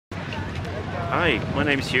Hi, my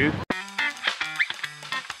name's Hugh.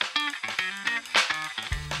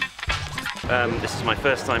 This is my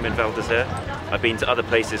first time in Val d'Isere. I've been to other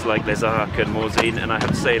places like Les Arcs and Morzine, and I have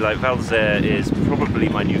to say, like, Val d'Isere is probably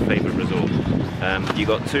my new favourite resort. You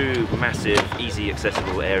got two massive, easy,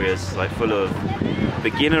 accessible areas, like full of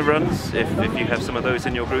beginner runs, if you have some of those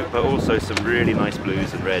in your group, but also some really nice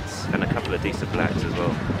blues and reds, and a couple of decent blacks as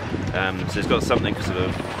well. So it's got something for sort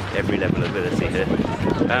of every level of ability here.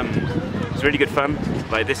 It's really good fun.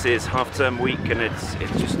 Like, this is half-term week, and it's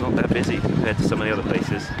just not that busy compared to some of the other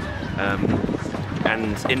places.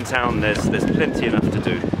 And in town, there's plenty enough to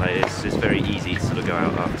do. Like, it's very easy to sort of go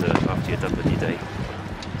out after you're done with your day.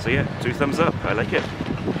 So yeah, 2 thumbs up. I like it.